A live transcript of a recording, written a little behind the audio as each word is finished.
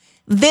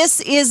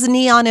This is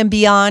Neon and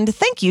Beyond.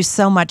 Thank you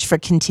so much for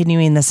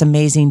continuing this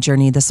amazing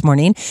journey this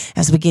morning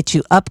as we get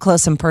you up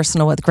close and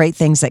personal with great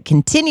things that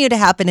continue to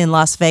happen in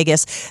Las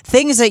Vegas,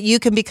 things that you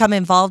can become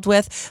involved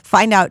with,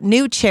 find out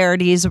new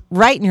charities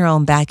right in your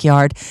own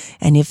backyard.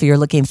 And if you're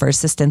looking for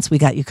assistance, we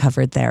got you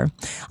covered there.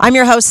 I'm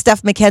your host,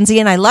 Steph McKenzie,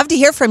 and I love to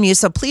hear from you,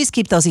 so please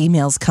keep those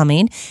emails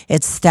coming.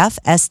 It's Steph,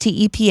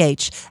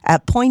 STEPH,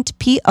 at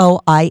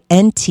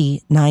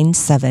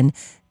PointPoint97.com.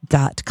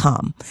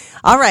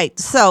 All right,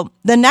 so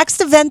the next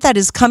event that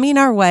is coming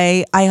our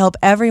way, I hope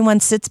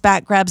everyone sits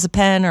back, grabs a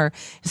pen, or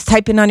is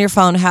typing on your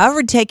phone,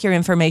 however, take your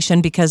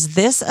information, because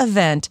this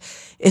event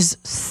is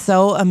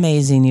so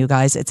amazing, you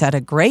guys. It's at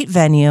a great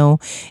venue.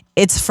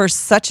 It's for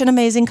such an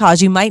amazing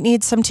cause. You might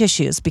need some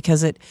tissues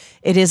because it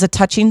is a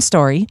touching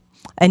story,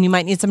 and you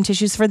might need some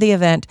tissues for the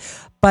event,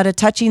 but a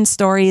touching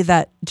story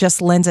that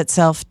just lends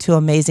itself to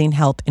amazing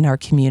help in our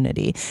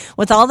community.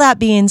 With all that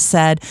being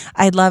said,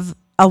 I'd love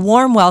a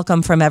warm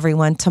welcome from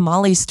everyone to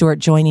Molly Stewart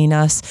joining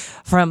us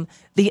from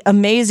the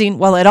amazing,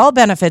 well, it all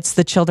benefits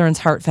the Children's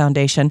Heart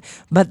Foundation,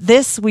 but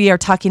this we are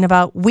talking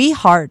about We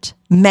Heart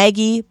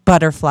Maggie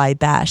Butterfly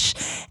Bash.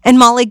 And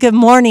Molly, good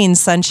morning,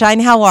 sunshine.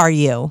 How are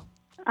you?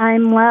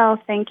 I'm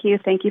well, thank you.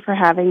 Thank you for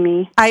having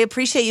me. I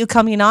appreciate you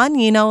coming on.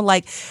 You know,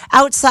 like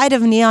outside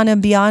of Neon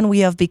and Beyond, we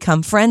have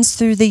become friends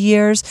through the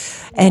years.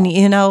 And,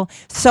 you know,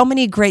 so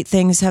many great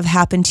things have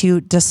happened to you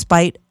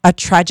despite a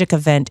tragic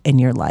event in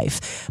your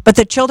life. But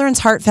the Children's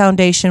Heart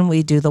Foundation,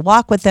 we do the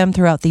walk with them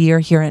throughout the year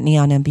here at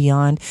Neon and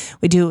Beyond.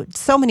 We do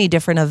so many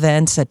different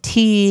events, a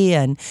tea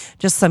and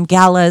just some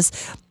galas.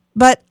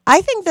 But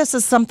I think this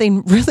is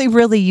something really,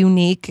 really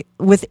unique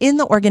within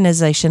the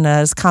organization that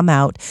has come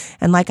out.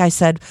 And like I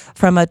said,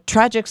 from a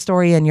tragic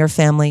story in your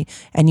family,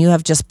 and you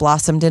have just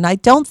blossomed. And I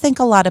don't think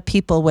a lot of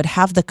people would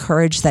have the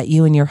courage that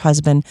you and your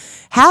husband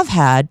have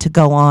had to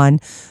go on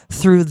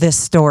through this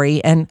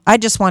story. And I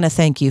just want to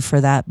thank you for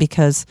that,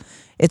 because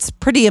it's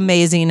pretty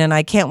amazing, and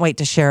I can't wait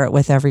to share it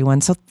with everyone.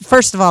 So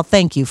first of all,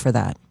 thank you for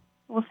that.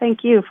 Well,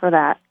 thank you for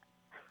that.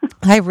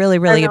 I really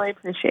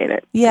appreciate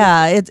it.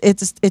 Yeah,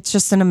 it's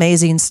just an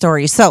amazing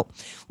story. So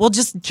we'll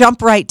just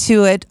jump right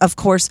to it. Of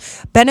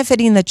course,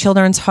 benefiting the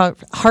Children's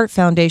Heart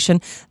Foundation,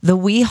 the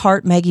We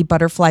Heart Maggie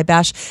Butterfly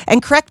Bash.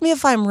 And correct me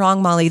if I'm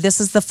wrong, Molly, this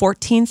is the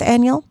 14th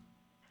annual?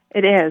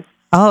 It is.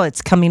 Oh,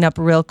 it's coming up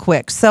real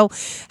quick. So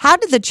how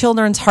did the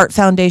Children's Heart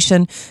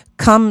Foundation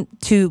come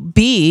to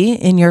be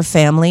in your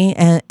family,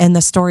 and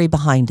the story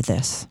behind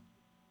this?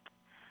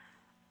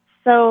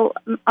 So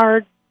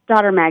our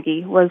daughter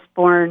Maggie was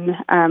born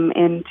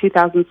in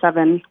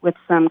 2007 with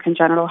some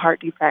congenital heart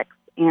defects,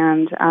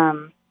 and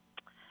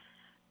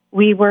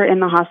we were in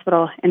the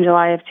hospital in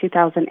July of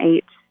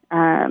 2008.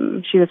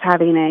 She was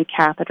having a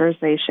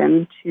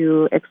catheterization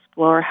to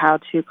explore how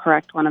to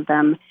correct one of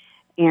them,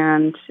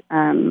 and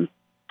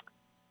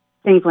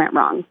things went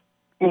wrong.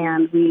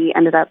 And we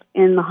ended up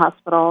in the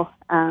hospital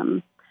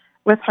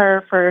with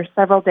her for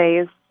several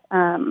days,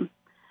 and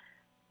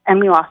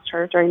we lost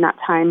her during that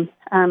time.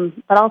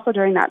 But also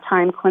during that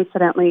time,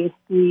 coincidentally,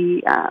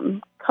 the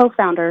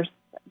co-founders,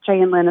 Jay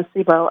and Lynn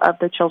Acebo of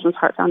the Children's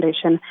Heart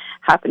Foundation,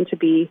 happened to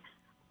be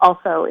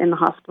also in the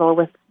hospital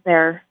with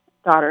their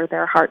daughter,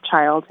 their heart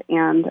child,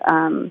 and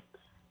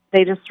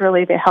they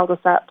held us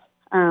up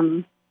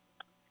and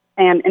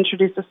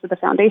introduced us to the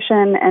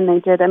foundation, and they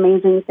did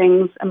amazing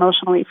things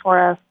emotionally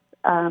for us.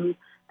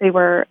 They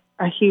were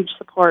a huge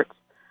support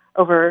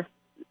over,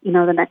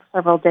 the next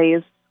several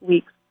days,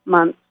 weeks,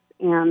 months,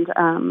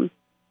 and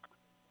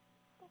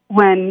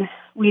when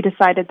we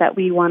decided that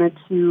we wanted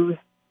to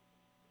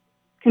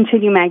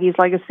continue Maggie's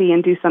legacy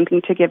and do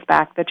something to give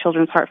back, the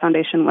Children's Heart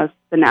Foundation was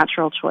the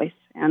natural choice.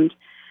 And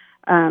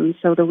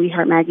so the We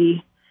Heart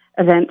Maggie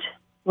event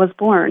was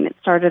born. It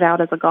started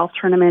out as a golf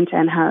tournament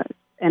and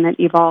it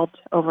evolved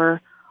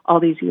over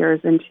all these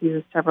years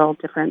into several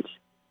different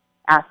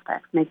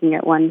aspects, making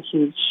it one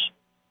huge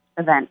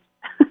event.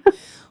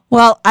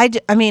 Well, I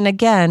mean,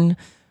 again,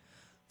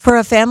 for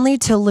a family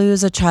to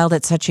lose a child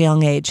at such a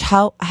young age,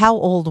 how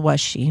old was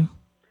she?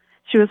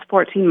 She was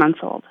 14 months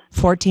old.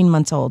 14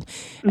 months old.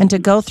 Mm-hmm. And to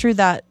go through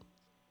that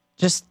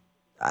just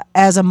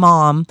as a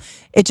mom,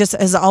 it just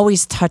has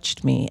always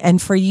touched me.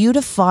 And for you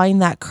to find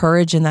that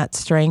courage and that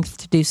strength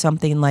to do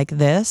something like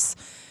this,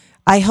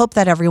 I hope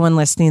that everyone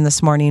listening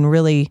this morning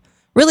really,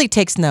 really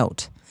takes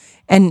note.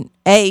 And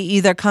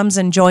either comes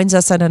and joins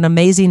us at an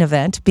amazing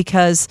event,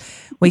 because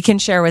we can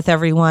share with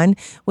everyone.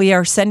 We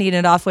are sending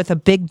it off with a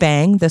big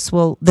bang. This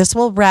will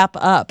wrap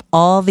up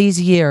all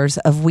these years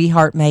of We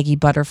Heart Maggie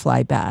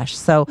Butterfly Bash.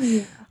 So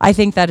I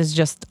think that is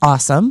just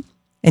awesome.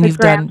 And you've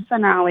done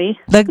finale.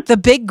 the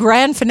big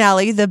grand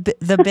finale,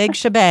 the big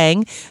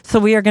shebang.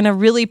 So we are going to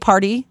really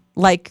party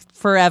like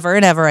forever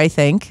and ever, I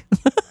think.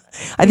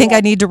 I think I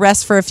need to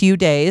rest for a few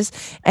days,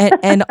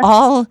 and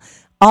all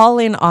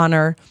in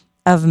honor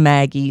of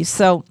Maggie.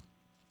 So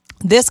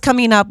this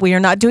coming up, we are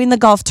not doing the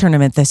golf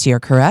tournament this year,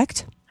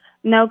 correct?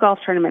 No golf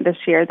tournament this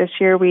year. This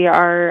year we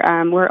are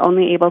we're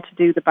only able to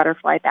do the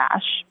Butterfly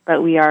Bash,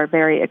 but we are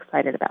very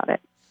excited about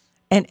it.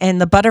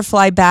 And the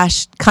Butterfly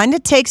Bash kind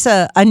of takes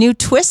a new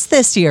twist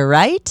this year,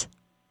 right?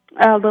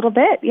 A little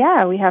bit,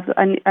 yeah. We have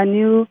a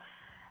new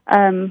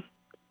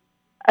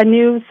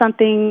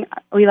something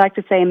we like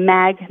to say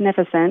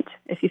magnificent,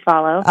 if you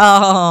follow.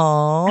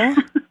 Oh.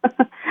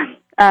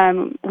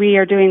 We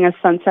are doing a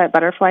sunset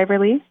butterfly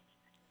release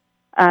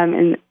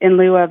in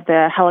lieu of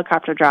the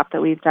helicopter drop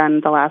that we've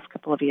done the last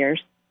couple of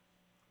years.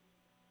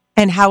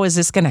 And how is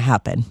this going to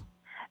happen?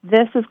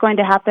 This is going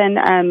to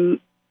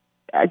happen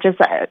just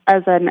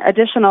as an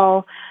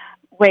additional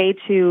way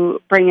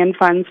to bring in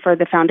funds for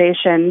the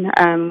foundation.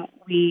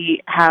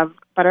 We have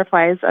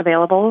butterflies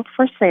available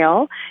for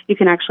sale. You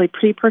can actually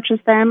pre-purchase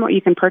them, or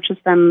you can purchase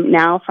them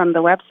now from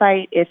the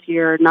website. If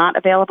you're not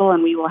available,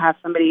 and we will have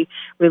somebody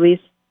release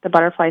the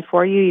butterfly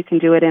for you, you can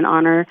do it in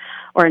honor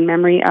or in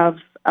memory of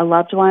a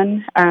loved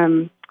one.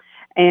 And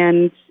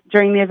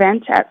during the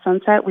event at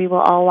sunset, we will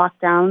all walk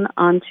down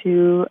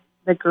onto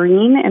the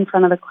green in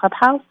front of the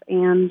clubhouse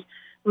and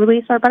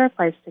release our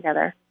butterflies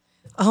together.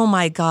 Oh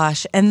my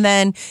gosh. And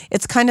then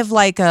it's kind of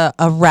like a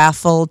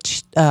raffle,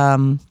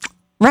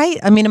 right?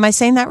 I mean, am I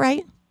saying that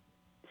right?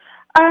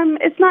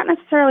 It's not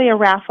necessarily a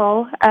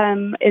raffle.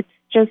 It's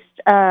just,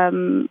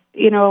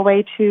 a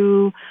way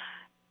to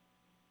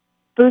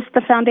boost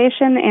the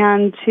foundation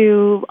and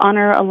to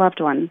honor a loved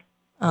one.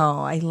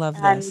 Oh, I love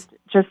this. And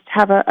just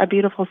have a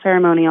beautiful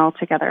ceremony all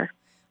together.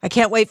 I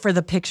can't wait for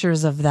the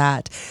pictures of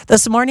that.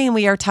 This morning,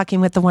 we are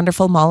talking with the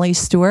wonderful Molly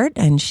Stewart,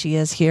 and she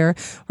is here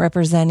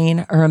representing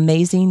her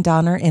amazing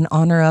donor in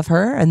honor of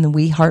her and the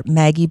We Heart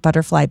Maggie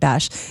Butterfly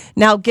Bash.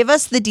 Now, give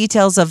us the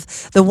details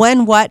of the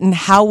when, what, and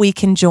how we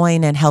can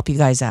join and help you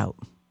guys out.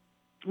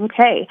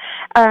 Okay.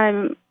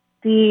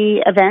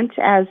 The event,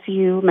 as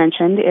you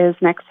mentioned, is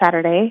next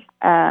Saturday,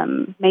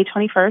 May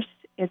 21st.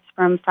 It's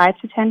from 5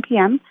 to 10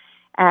 p.m.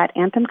 at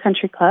Anthem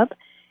Country Club.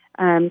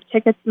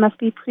 Tickets must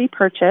be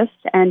pre-purchased,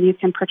 and you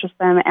can purchase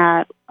them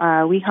at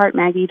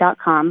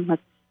weheartmaggie.com.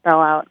 Let's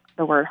spell out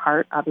the word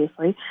heart,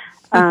 obviously.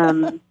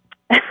 I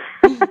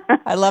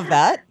love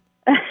that.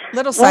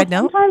 Little side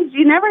note. Sometimes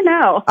you never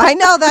know. I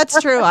know, that's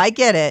true. I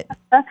get it.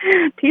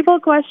 People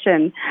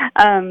question.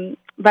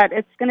 But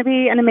it's going to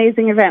be an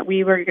amazing event.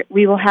 We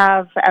will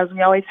have, as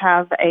we always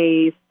have,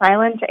 a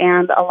silent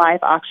and a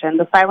live auction.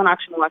 The silent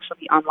auction will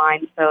actually be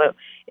online, so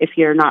if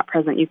you're not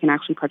present, you can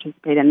actually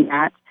participate in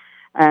that.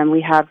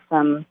 We have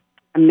some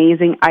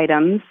amazing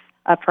items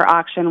up for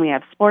auction. We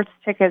have sports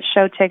tickets,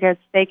 show tickets,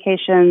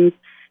 staycations,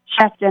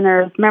 chef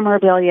dinners,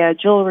 memorabilia,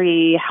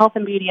 jewelry, health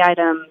and beauty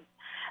items.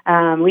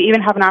 We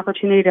even have an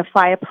opportunity to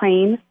fly a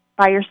plane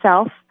by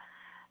yourself,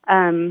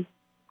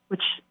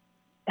 which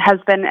has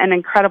been an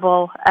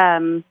incredible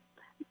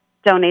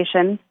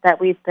donation that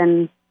we've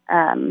been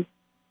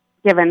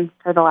given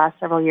for the last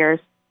several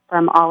years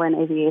from All In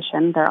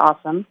Aviation. They're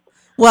awesome.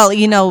 Well,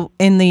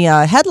 in the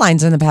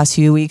headlines in the past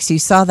few weeks, you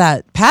saw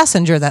that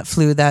passenger that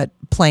flew that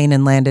plane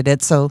and landed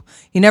it. So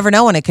you never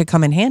know when it could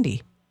come in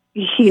handy.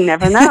 You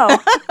never know.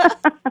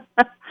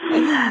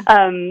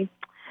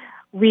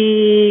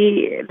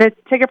 The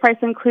ticket price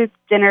includes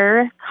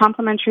dinner,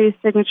 complimentary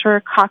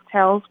signature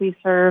cocktails. We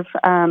serve,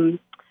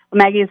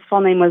 Maggie's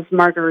full name was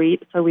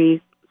Marguerite, so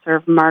we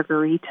serve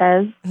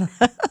margaritas,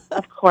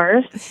 of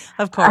course.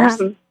 Of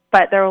course.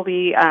 But there will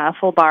be a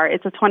full bar.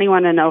 It's a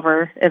 21 and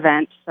over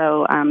event,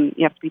 so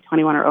you have to be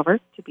 21 or over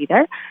to be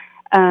there.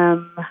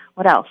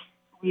 What else?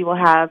 We will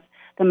have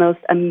the most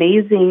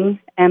amazing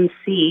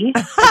MC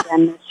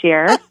again this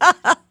year,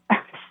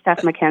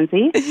 Steph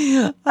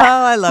McKenzie. Oh,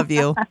 I love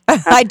you.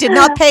 I did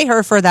not pay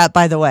her for that,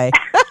 by the way.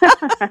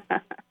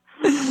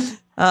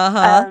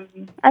 I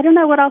don't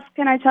know. What else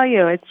can I tell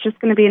you? It's just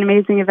going to be an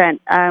amazing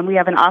event. We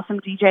have an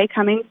awesome DJ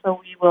coming, so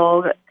we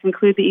will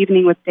conclude the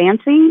evening with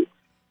dancing.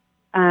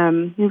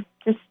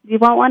 You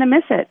won't want to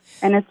miss it.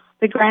 And it's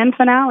the grand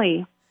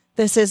finale.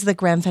 This is the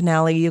grand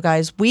finale, you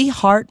guys. We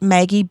Heart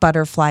Maggie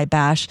Butterfly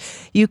Bash.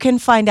 You can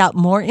find out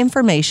more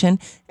information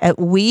at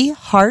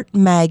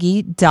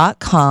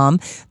weheartmaggie.com,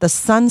 the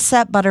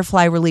Sunset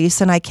Butterfly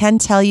release. And I can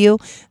tell you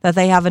that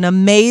they have an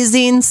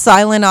amazing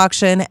silent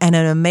auction and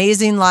an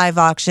amazing live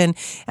auction.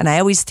 And I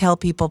always tell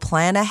people,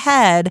 plan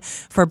ahead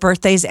for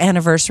birthdays,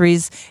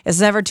 anniversaries.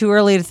 It's never too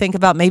early to think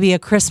about maybe a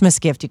Christmas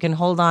gift. You can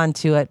hold on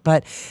to it.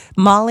 But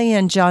Molly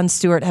and John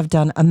Stewart have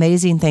done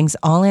amazing things,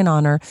 all in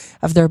honor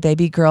of their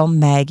baby girl,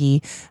 Maggie.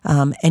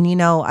 And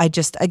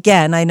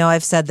I know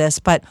I've said this,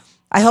 but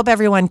I hope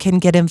everyone can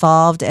get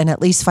involved and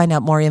at least find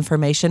out more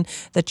information.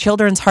 The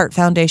Children's Heart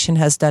Foundation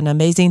has done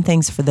amazing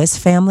things for this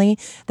family.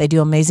 They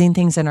do amazing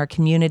things in our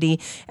community,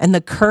 and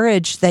the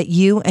courage that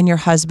you and your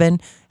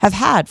husband have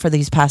had for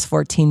these past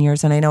 14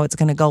 years. And I know it's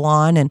going to go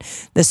on and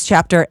this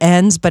chapter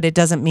ends, but it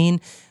doesn't mean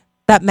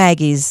that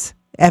Maggie's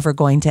ever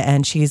going to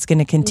end. She's going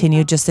to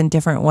continue just in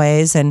different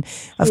ways. And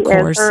of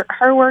course,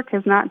 her work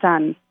is not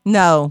done.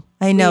 No,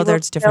 I know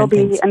there's different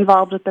things. We'll still be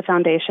involved with the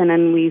foundation,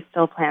 and we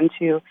still plan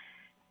to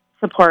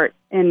support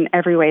in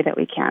every way that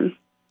we can.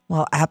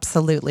 Well,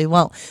 absolutely.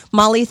 Well,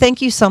 Molly,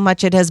 thank you so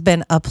much. It has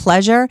been a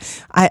pleasure.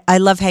 I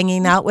love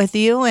hanging out with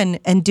you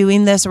and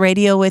doing this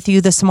radio with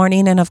you this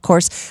morning. And of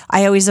course,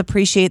 I always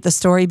appreciate the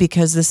story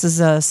because this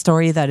is a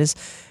story that is,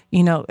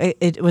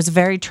 it was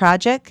very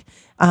tragic.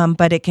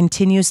 But it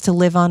continues to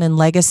live on in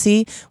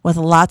legacy with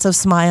lots of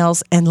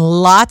smiles and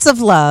lots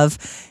of love.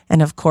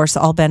 And of course,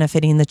 all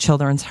benefiting the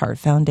Children's Heart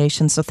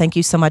Foundation. So thank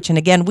you so much. And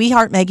again,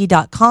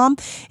 weheartmaggie.com.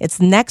 It's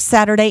next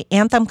Saturday,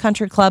 Anthem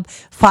Country Club,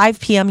 5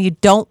 p.m. You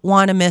don't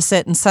want to miss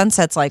it. And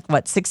sunset's like,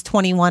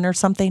 6:21 or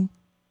something?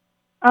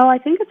 Oh, I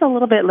think it's a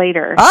little bit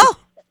later. Oh,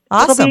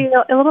 awesome.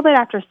 It'll be a little bit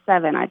after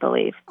 7, I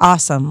believe.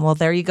 Awesome. Well,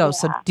 there you go. Yeah.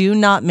 So do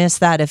not miss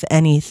that, if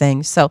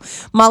anything. So,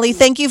 Molly,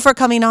 thank you for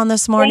coming on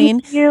this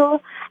morning. Thank you.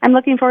 I'm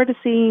looking forward to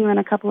seeing you in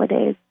a couple of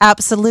days.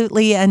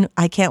 Absolutely. And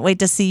I can't wait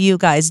to see you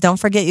guys. Don't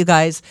forget, you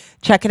guys,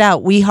 check it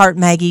out,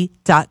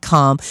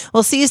 weheartmaggie.com.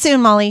 We'll see you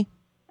soon, Molly.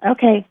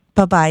 Okay.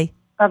 Bye-bye.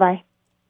 Bye-bye.